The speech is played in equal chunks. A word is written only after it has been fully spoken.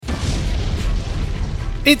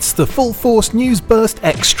It's the Full Force News Burst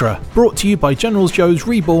Extra, brought to you by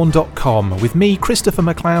GeneralsJoesReborn.com, with me, Christopher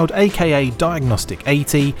McLeod, aka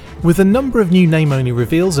Diagnostic80. With a number of new name-only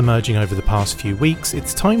reveals emerging over the past few weeks,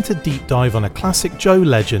 it's time to deep dive on a classic Joe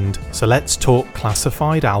legend, so let's talk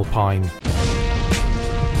classified Alpine.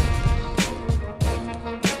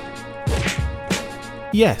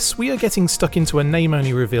 Yes, we are getting stuck into a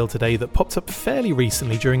name-only reveal today that popped up fairly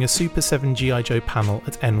recently during a Super 7 G.I. Joe panel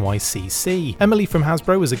at NYCC. Emily from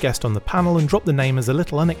Hasbro was a guest on the panel and dropped the name as a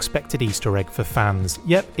little unexpected Easter egg for fans.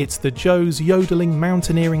 Yep, it's the Joe's yodeling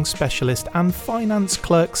mountaineering specialist and finance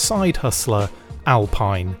clerk side hustler,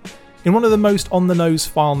 Alpine. In one of the most on-the-nose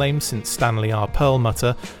file names since Stanley R.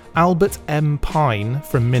 Perlmutter, Albert M. Pine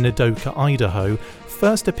from Minidoka, Idaho,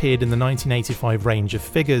 first appeared in the 1985 range of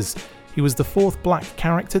figures. He was the fourth black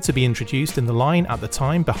character to be introduced in the line at the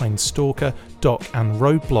time, behind Stalker, Doc and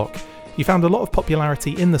Roadblock. He found a lot of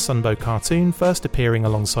popularity in the Sunbow cartoon, first appearing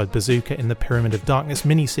alongside Bazooka in the Pyramid of Darkness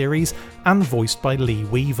miniseries and voiced by Lee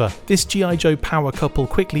Weaver. This G.I. Joe power couple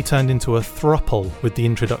quickly turned into a throuple with the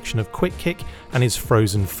introduction of Quick Kick and his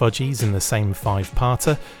Frozen Fudgies in the same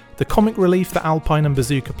five-parter. The comic relief that Alpine and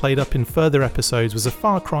Bazooka played up in further episodes was a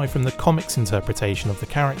far cry from the comics interpretation of the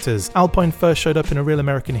characters. Alpine first showed up in A Real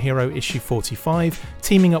American Hero issue 45,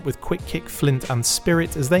 teaming up with Quick Kick, Flint and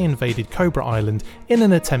Spirit as they invaded Cobra Island in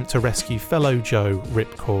an attempt to rescue fellow Joe,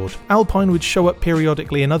 Ripcord. Alpine would show up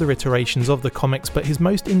periodically in other iterations of the comics, but his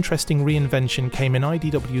most interesting reinvention came in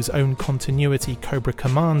IDW's own continuity Cobra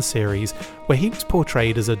Command series, where he was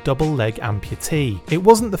portrayed as a double-leg amputee. It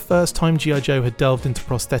wasn't the first time G.I. Joe had delved into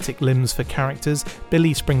prosthetic limbs for characters.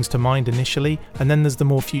 Billy springs to mind initially, and then there's the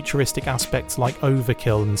more futuristic aspects like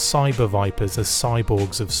Overkill and Cyber Vipers as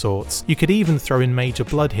cyborgs of sorts. You could even throw in Major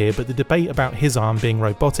Blood here, but the debate about his arm being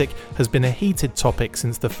robotic has been a heated topic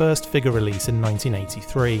since the first figure release in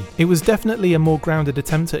 1983. It was definitely a more grounded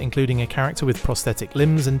attempt at including a character with prosthetic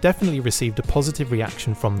limbs, and definitely received a positive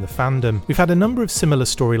reaction from the fandom. We've had a number of similar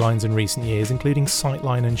storylines in recent years, including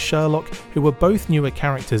Sightline and Sherlock, who were both newer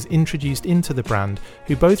characters introduced into the brand,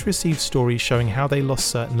 who both received stories showing how they lost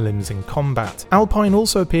certain limbs in combat. Alpine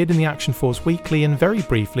also appeared in the Action Force Weekly and very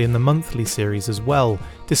briefly in the monthly series as well.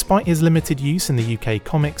 Despite his limited use in the UK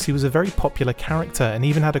comics, he was a very popular character and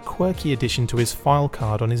even had a quirky addition to his file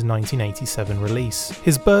card on his 1987 release.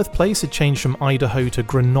 His birthplace had changed from Idaho to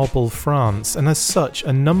Grenoble, France, and as such,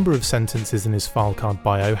 a number of sentences in his file card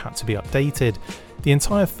bio had to be updated. The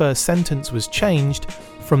entire first sentence was changed.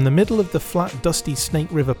 From the middle of the flat, dusty Snake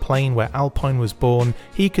River plain where Alpine was born,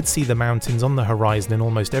 he could see the mountains on the horizon in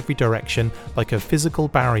almost every direction, like a physical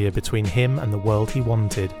barrier between him and the world he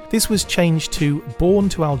wanted. This was changed to, born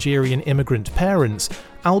to Algerian immigrant parents,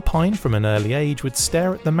 Alpine from an early age would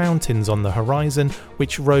stare at the mountains on the horizon,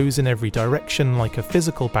 which rose in every direction like a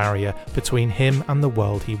physical barrier between him and the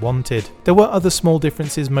world he wanted. There were other small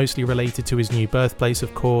differences, mostly related to his new birthplace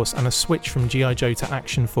of course, and a switch from G.I. Joe to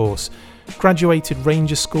Action Force. Graduated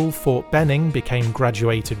Ranger School Fort Benning became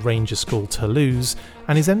Graduated Ranger School Toulouse,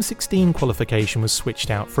 and his M16 qualification was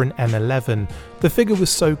switched out for an M11. The figure was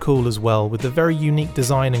so cool as well, with the very unique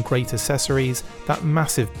design and great accessories, that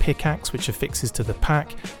massive pickaxe which affixes to the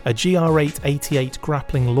pack, a GR888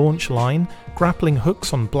 grappling launch line, grappling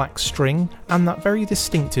hooks on black string, and that very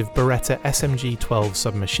distinctive Beretta SMG-12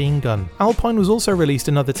 submachine gun. Alpine was also released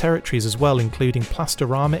in other territories as well, including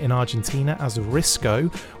Plastorama in Argentina as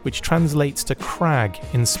Risco, which translates to crag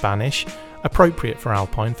in Spanish, appropriate for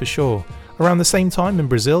Alpine for sure. Around the same time in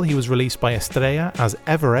Brazil, he was released by Estrella as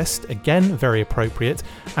Everest, again very appropriate,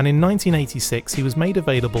 and in 1986 he was made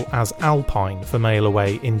available as Alpine for mail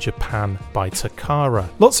away in Japan by Takara.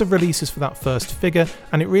 Lots of releases for that first figure,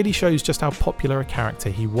 and it really shows just how popular a character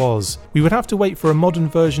he was. We would have to wait for a modern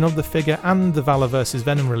version of the figure and the Valor vs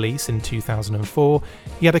Venom release in 2004.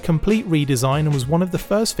 He had a complete redesign and was one of the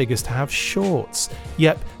first figures to have shorts.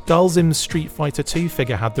 Yep, Dalzim's Street Fighter 2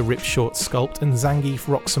 figure had the ripped short sculpt, and Zangief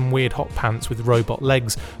rocked some weird hot pants with robot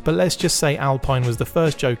legs, but let's just say Alpine was the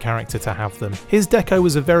first Joe character to have them. His deco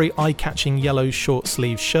was a very eye-catching yellow short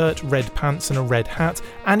sleeve shirt, red pants and a red hat,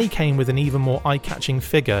 and he came with an even more eye-catching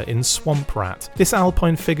figure in Swamp Rat. This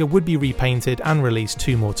Alpine figure would be repainted and released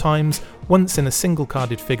 2 more times, once in a single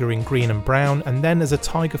carded figure in green and brown, and then as a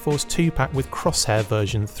Tiger Force 2-pack with Crosshair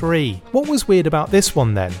version 3. What was weird about this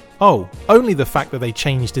one then? Oh, only the fact that they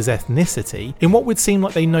changed his ethnicity. In what would seem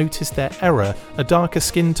like they noticed their error, a darker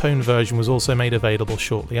skin tone version was also made available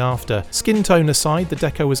shortly after. Skin tone aside, the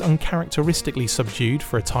deco was uncharacteristically subdued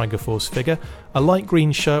for a Tiger Force figure. A light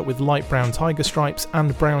green shirt with light brown tiger stripes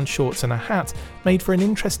and brown shorts and a hat made for an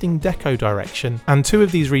interesting deco direction, and 2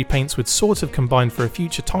 of these repaints would sort of combine for a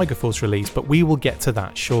future Tiger Force release, but we will get to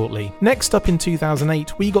that shortly. Next up in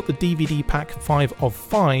 2008, we got the DVD pack 5 of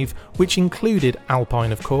 5, which included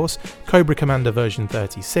Alpine of course, Cobra Commander version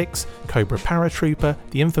 36, Cobra Paratrooper,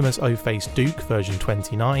 the infamous O-Face Duke version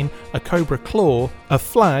 29, a Cobra Claw, a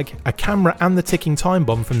flag, a camera and the ticking time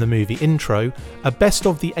bomb from the movie intro, a best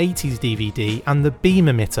of the 80s DVD, and the beam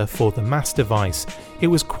emitter for the mass device. It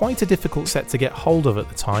was quite a difficult set to get hold of at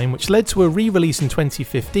the time, which led to a re-release in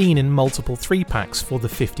 2015 in multiple 3-packs for the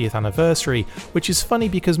 50th anniversary, which is funny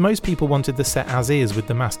because most people wanted the set as is with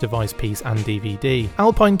the mass device piece and DVD.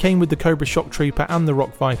 Alpine came with the Cobra Shock Trooper and the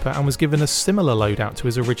Rock Viper and was given a similar loadout to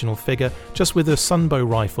his original figure, just with a Sunbow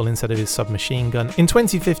rifle instead of his submachine gun. In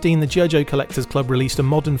 2015, the G.I. Joe Collectors Club released a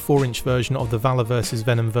modern 4-inch version of the Valor vs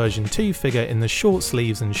Venom version 2 figure in the short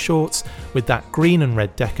sleeves and shorts, with that green and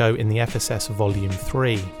red deco in the FSS Volume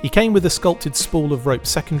 3. He came with a sculpted spool of rope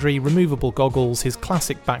secondary, removable goggles, his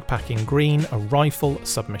classic backpack in green, a rifle, a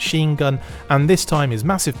submachine gun, and this time his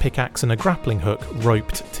massive pickaxe and a grappling hook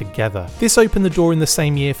roped together. This opened the door in the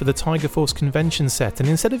same year for the Tiger Force convention set, and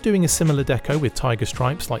instead of doing a similar deco with tiger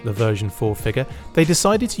stripes like the version 4 figure, they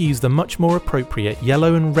decided to use the much more appropriate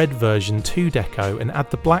yellow and red version 2 deco and add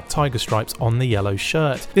the black tiger stripes on the yellow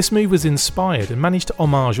shirt. This move was inspired and managed to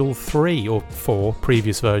homage all 3 or 4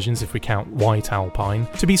 previous versions if we count White Alpine.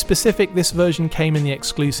 To be specific, this version came in the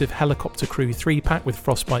exclusive Helicopter Crew 3-pack with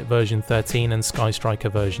Frostbite version 13 and Sky Striker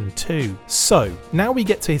version 2. So, now we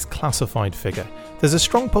get to his classified figure. There's a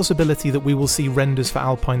strong possibility that we will see renders for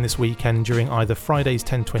Alpine this weekend during either Friday's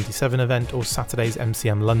 1027 event or Saturday's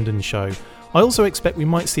MCM London show. I also expect we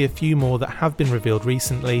might see a few more that have been revealed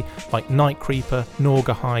recently, like Night Creeper,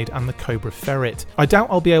 Norgahide and the Cobra Ferret. I doubt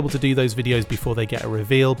I'll be able to do those videos before they get a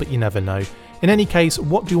reveal, but you never know. In any case,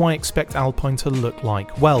 what do I expect Alpine to look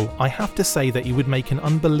like? Well, I have to say that he would make an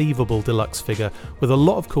unbelievable deluxe figure with a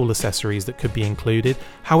lot of cool accessories that could be included.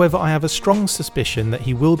 However, I have a strong suspicion that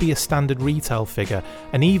he will be a standard retail figure,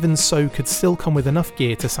 and even so could still come with enough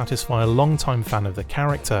gear to satisfy a long-time fan of the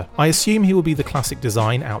character. I assume he will be the classic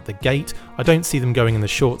design out the gate. I don't see them going in the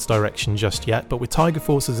shorts direction just yet, but with Tiger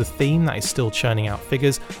Force as a theme that is still churning out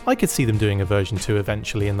figures, I could see them doing a version 2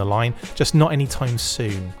 eventually in the line, just not anytime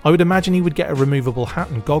soon. I would imagine he would get a removable hat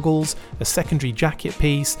and goggles, a secondary jacket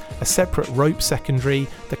piece, a separate rope secondary,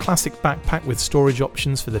 the classic backpack with storage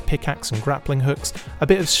options for the pickaxe and grappling hooks, a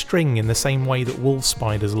bit of string in the same way that Wolf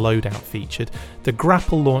Spider's loadout featured. The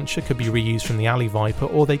grapple launcher could be reused from the Alley Viper,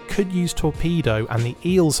 or they could use Torpedo and the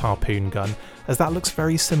Eel's harpoon gun, as that looks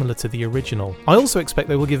very similar to the original. I also expect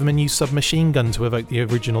they will give him a new submachine gun to evoke the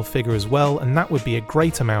original figure as well, and that would be a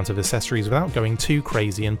great amount of accessories without going too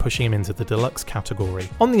crazy and pushing him into the deluxe category.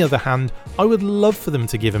 On the other hand, I would love for them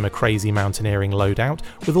to give him a crazy mountaineering loadout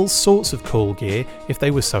with all sorts of cool gear if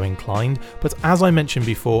they were so inclined, but as I mentioned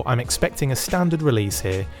before, I'm expecting a standard release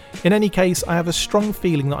here. In any case, I have a strong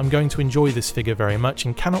feeling that I'm going to enjoy this figure very much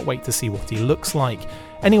and cannot wait to see what he looks like.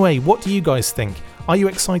 Anyway, what do you guys think? Are you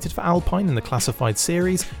excited for Alpine in the classified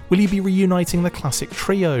series? Will you be reuniting the classic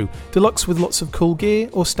trio, deluxe with lots of cool gear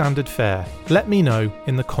or standard fare? Let me know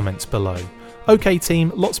in the comments below. Okay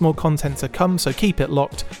team, lots more content to come, so keep it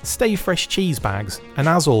locked, stay fresh cheese bags, and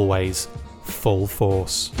as always, full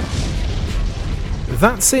force.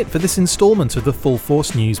 That's it for this instalment of the Full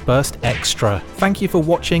Force News Burst Extra. Thank you for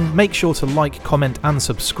watching, make sure to like, comment and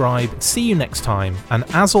subscribe. See you next time, and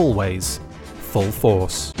as always, full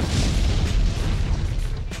force.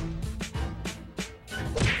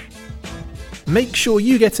 Make sure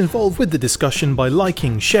you get involved with the discussion by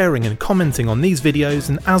liking, sharing and commenting on these videos,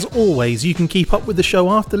 and as always you can keep up with the show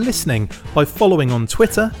after listening by following on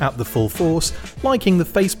Twitter @TheFullForce, liking the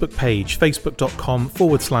Facebook page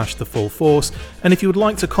facebook.com/TheFullForce, and if you would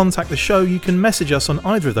like to contact the show you can message us on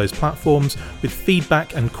either of those platforms with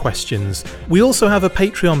feedback and questions. We also have a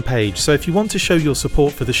Patreon page, so if you want to show your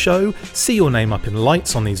support for the show, see your name up in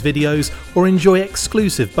lights on these videos, or enjoy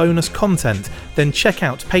exclusive bonus content, then check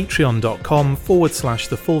out patreon.com/TheFullForce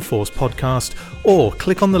podcast, or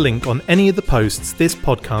click on the link on any of the posts this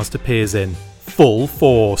podcast appears in. Full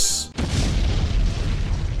Force!